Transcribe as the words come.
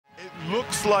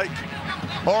looks like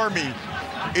Army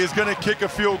is going to kick a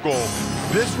field goal,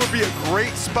 this would be a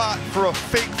great spot for a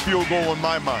fake field goal in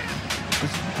my mind.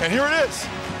 And here it is.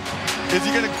 Is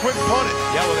he going to quick punt it?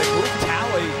 Yeah, well, they moved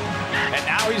Talley, and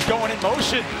now he's going in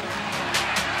motion.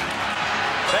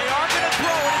 They are going to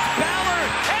throw it. It's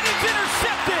Ballard, and it's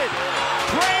intercepted.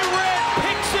 Gray Red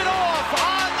picks it off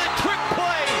on the trick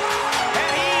play,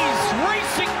 and he's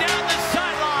racing down the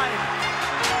sideline.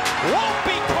 Won't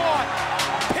be caught.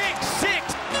 Pick six.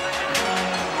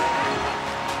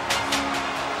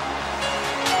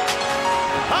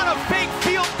 On a fake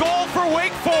field goal for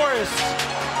Wake Forest.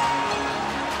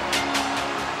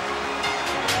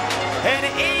 An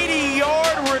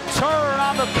 80-yard return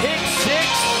on the pick six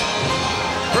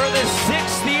for the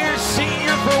sixth-year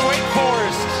senior for Wake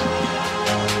Forest.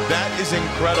 That is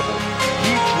incredible.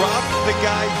 He dropped the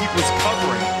guy he was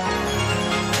covering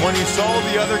when he saw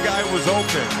the other guy was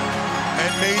open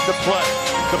and made the play.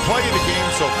 The play of the game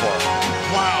so far.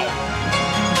 Wow.